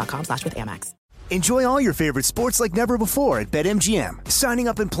americanexpress.com/withAmex. Enjoy all your favorite sports like never before at BetMGM. Signing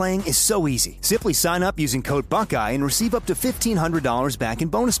up and playing is so easy. Simply sign up using code Buckeye and receive up to $1,500 back in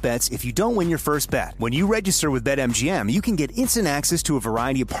bonus bets if you don't win your first bet. When you register with BetMGM, you can get instant access to a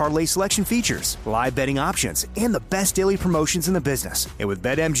variety of parlay selection features, live betting options, and the best daily promotions in the business. And with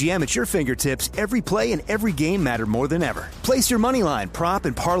BetMGM at your fingertips, every play and every game matter more than ever. Place your moneyline, prop,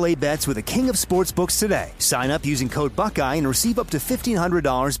 and parlay bets with the king of sportsbooks today. Sign up using code Buckeye and receive up to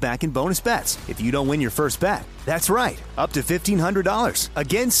 $1,500 back in bonus bets if you don't win your first bet. That's right, up to $1,500.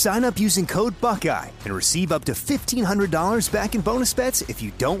 Again, sign up using code Buckeye and receive up to $1,500 back in bonus bets if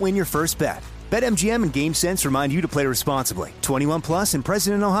you don't win your first bet. BetMGM and GameSense remind you to play responsibly. 21 plus and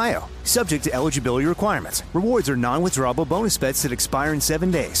present in Ohio. Subject to eligibility requirements. Rewards are non-withdrawable bonus bets that expire in 7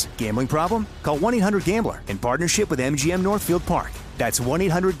 days. Gambling problem? Call 1-800-GAMBLER in partnership with MGM Northfield Park. That's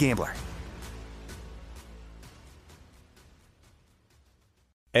 1-800-GAMBLER.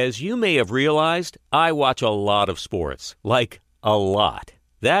 As you may have realized, I watch a lot of sports. Like, a lot.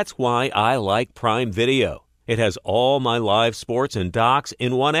 That's why I like Prime Video. It has all my live sports and docs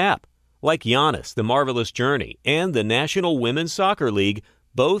in one app. Like Giannis, The Marvelous Journey, and the National Women's Soccer League,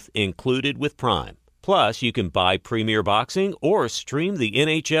 both included with Prime. Plus, you can buy Premier Boxing or stream the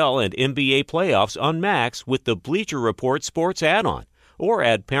NHL and NBA playoffs on Max with the Bleacher Report Sports add-on. Or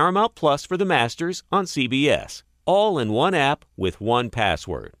add Paramount Plus for the Masters on CBS. All in one app with one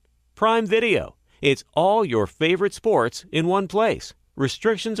password. Prime Video. It's all your favorite sports in one place.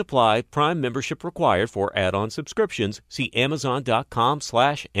 Restrictions apply. Prime membership required for add-on subscriptions. See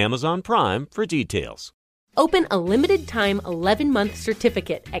Amazon.com/Amazon Prime for details. Open a limited-time 11-month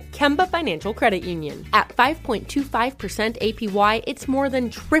certificate at Kemba Financial Credit Union. At 5.25% APY, it's more than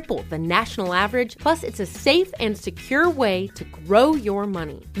triple the national average, plus it's a safe and secure way to grow your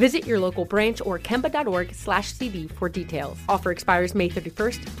money. Visit your local branch or kemba.org/CD for details. Offer expires May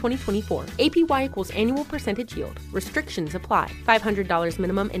 31st, 2024. APY equals annual percentage yield. Restrictions apply. $500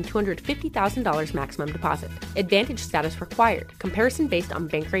 minimum and $250,000 maximum deposit. Advantage status required. Comparison based on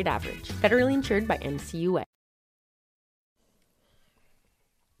bank rate average. Federally insured by NCUA.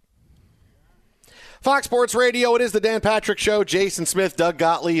 Fox Sports Radio, it is the Dan Patrick Show. Jason Smith, Doug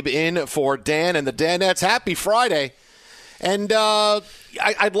Gottlieb in for Dan and the Danettes. Happy Friday. And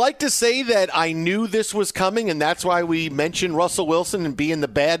I'd like to say that I knew this was coming, and that's why we mentioned Russell Wilson and being the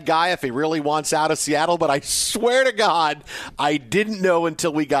bad guy if he really wants out of Seattle. But I swear to God, I didn't know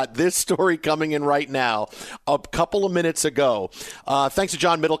until we got this story coming in right now a couple of minutes ago. Thanks to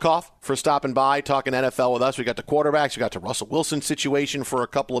John Middlecoff for stopping by, talking NFL with us. We got the quarterbacks. We got the Russell Wilson situation for a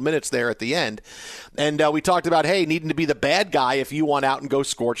couple of minutes there at the end. And we talked about, hey, needing to be the bad guy if you want out and go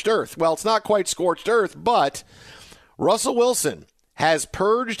scorched earth. Well, it's not quite scorched earth, but Russell Wilson has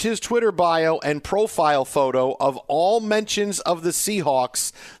purged his Twitter bio and profile photo of all mentions of the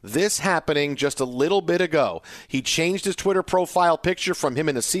Seahawks, this happening just a little bit ago. He changed his Twitter profile picture from him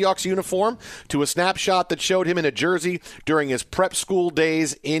in a Seahawks uniform to a snapshot that showed him in a jersey during his prep school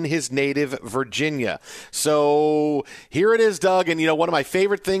days in his native Virginia. So here it is, Doug, and one of my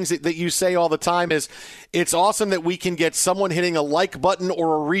favorite things that you say all the time is it's awesome that we can get someone hitting a like button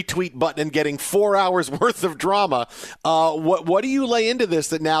or a retweet button and getting 4 hours worth of drama. What do you lay into this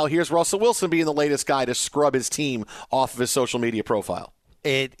that now here's Russell Wilson being the latest guy to scrub his team off of his social media profile?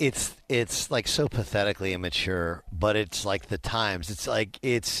 It's like so pathetically immature, but it's like the times. It's like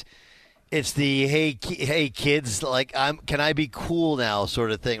it's the hey kids, like can I be cool now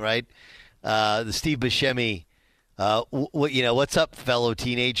sort of thing, right? The Steve Buscemi. What's up, fellow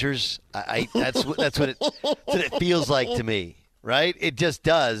teenagers? That's what it feels like to me, right? It just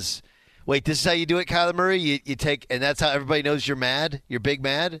does. Wait, this is how you do it, Kyler Murray? You take, and that's how everybody knows you're mad? You're big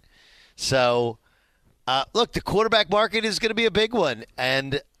mad? So, look, the quarterback market is going to be a big one,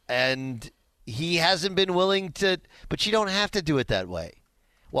 and he hasn't been willing to, but you don't have to do it that way.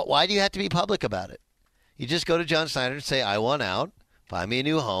 Why do you have to be public about it? You just go to John Snyder and say, I want out, find me a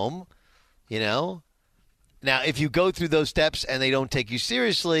new home, Now, if you go through those steps and they don't take you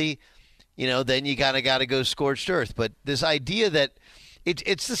seriously, then you got to go scorched earth. But this idea that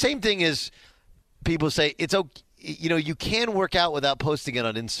it's the same thing as people say it's okay. You can work out without posting it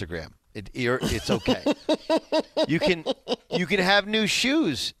on Instagram. It's okay. You can have new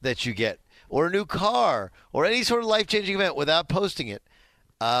shoes that you get, or a new car, or any sort of life-changing event without posting it.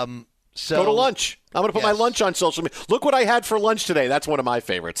 So go to lunch. I'm going to put my lunch on social media. Look what I had for lunch today. That's one of my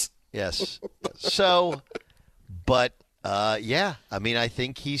favorites. Yes. So, but I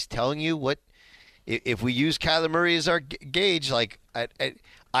think he's telling you what. If we use Kyler Murray as our gauge, like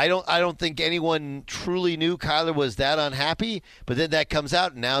I don't think anyone truly knew Kyler was that unhappy. But then that comes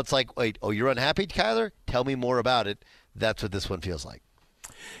out, and now it's like, wait, you're unhappy, Kyler? Tell me more about it. That's what this one feels like.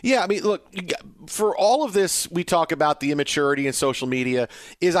 Yeah, I mean, look, for all of this, we talk about the immaturity in social media.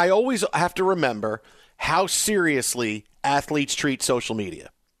 I always have to remember how seriously athletes treat social media,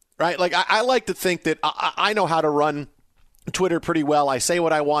 right? Like I like to think that I know how to run Twitter pretty well. I say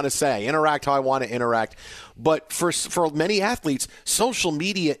what I want to say, interact how I want to interact. But for many athletes, social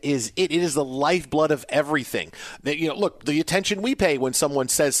media is the lifeblood of everything. Look, the attention we pay when someone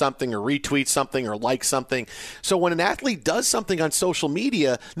says something or retweets something or likes something. So when an athlete does something on social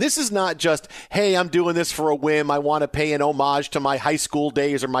media, this is not just, hey, I'm doing this for a whim. I want to pay an homage to my high school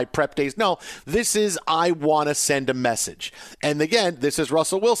days or my prep days. No, this is, I want to send a message. And again, this is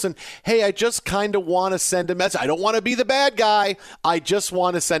Russell Wilson. Hey, I just kind of want to send a message. I don't want to be the bad guy. I just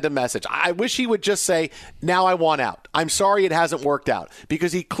want to send a message. I wish he would just say, now I want out. I'm sorry it hasn't worked out,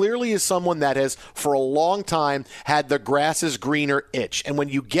 because he clearly is someone that has for a long time had the grass is greener itch. And when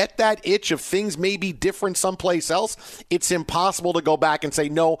you get that itch of things may be different someplace else, it's impossible to go back and say,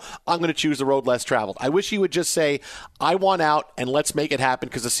 no, I'm going to choose the road less traveled. I wish he would just say, I want out and let's make it happen,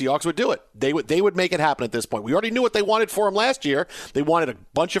 because the Seahawks would do it. They would make it happen at this point. We already knew what they wanted for him last year. They wanted a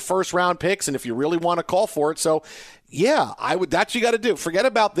bunch of first-round picks, and if you really want to call for it. So, yeah, that's what you got to do. Forget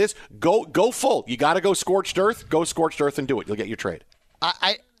about this. Go full. You got to go scorched earth. Go scorched earth and do it. You'll get your trade.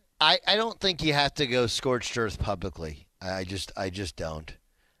 I don't think you have to go scorched earth publicly. I just don't.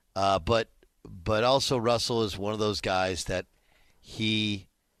 But also Russell is one of those guys that he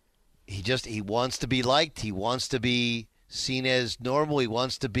wants to be liked. He wants to be seen as normal. He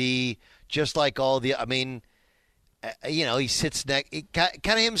wants to be just like all the. I mean, he sits next. Kind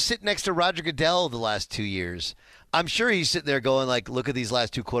of him sitting next to Roger Goodell the last 2 years. I'm sure he's sitting there going like, look at these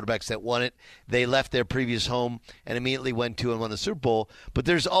last two quarterbacks that won it. They left their previous home and immediately went to and won the Super Bowl. But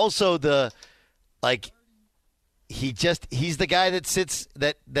there's also the he's the guy that sits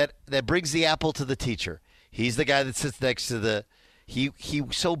that brings the apple to the teacher. He's the guy that sits next to he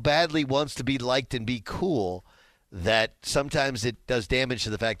so badly wants to be liked and be cool that sometimes it does damage to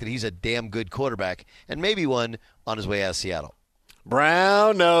the fact that he's a damn good quarterback and maybe one on his way out of Seattle.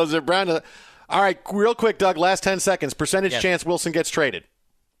 Brown knows it. All right, real quick, Doug, last 10 seconds. Percentage chance Wilson gets traded?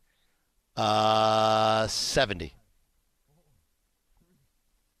 70.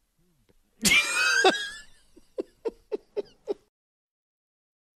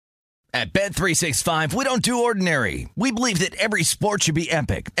 At Bet365, we don't do ordinary. We believe that every sport should be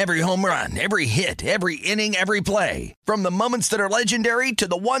epic. Every home run, every hit, every inning, every play. From the moments that are legendary to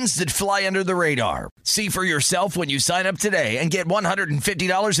the ones that fly under the radar. See for yourself when you sign up today and get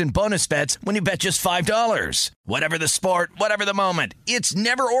 $150 in bonus bets when you bet just $5. Whatever the sport, whatever the moment, it's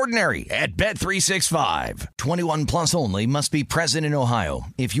never ordinary at Bet365. 21 plus only. Must be present in Ohio.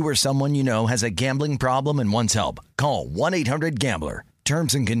 If you or someone you know has a gambling problem and wants help, call 1-800-GAMBLER.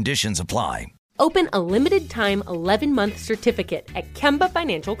 Terms and conditions apply. Open a limited-time 11-month certificate at Kemba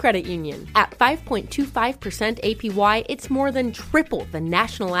Financial Credit Union. At 5.25% APY, it's more than triple the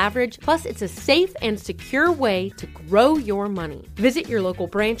national average, plus it's a safe and secure way to grow your money. Visit your local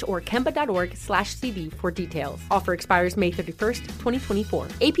branch or kemba.org/CD for details. Offer expires May 31st, 2024.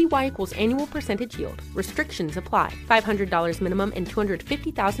 APY equals annual percentage yield. Restrictions apply. $500 minimum and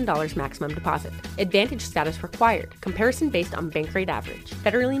 $250,000 maximum deposit. Advantage status required. Comparison based on bank rate average.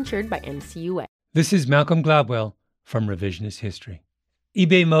 Federally insured by NCUA. This is Malcolm Gladwell from Revisionist History.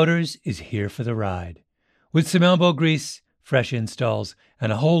 eBay Motors is here for the ride. With some elbow grease, fresh installs,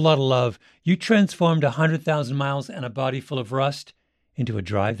 and a whole lot of love, you transformed 100,000 miles and a body full of rust into a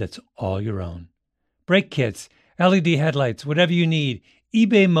drive that's all your own. Brake kits, LED headlights, whatever you need,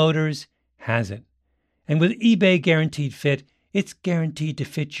 eBay Motors has it. And with eBay Guaranteed Fit, it's guaranteed to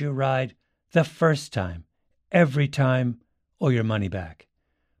fit your ride the first time, every time, or your money back.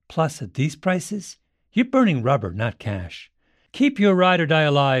 Plus, at these prices, you're burning rubber, not cash. Keep your ride or die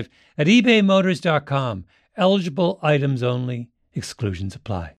alive at ebaymotors.com. Eligible items only. Exclusions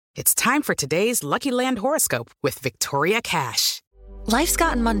apply. It's time for today's Lucky Land horoscope with Victoria Cash. Life's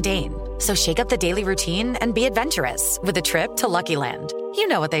gotten mundane, so shake up the daily routine and be adventurous with a trip to Lucky Land. You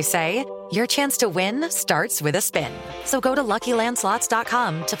know what they say. Your chance to win starts with a spin. So go to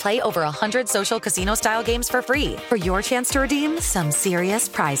LuckyLandSlots.com to play over 100 social casino-style games for free for your chance to redeem some serious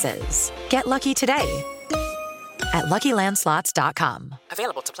prizes. Get lucky today at LuckyLandSlots.com.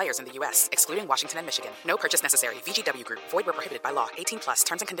 Available to players in the U.S., excluding Washington and Michigan. No purchase necessary. VGW Group. Void where prohibited by law. 18+.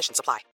 Terms and conditions apply.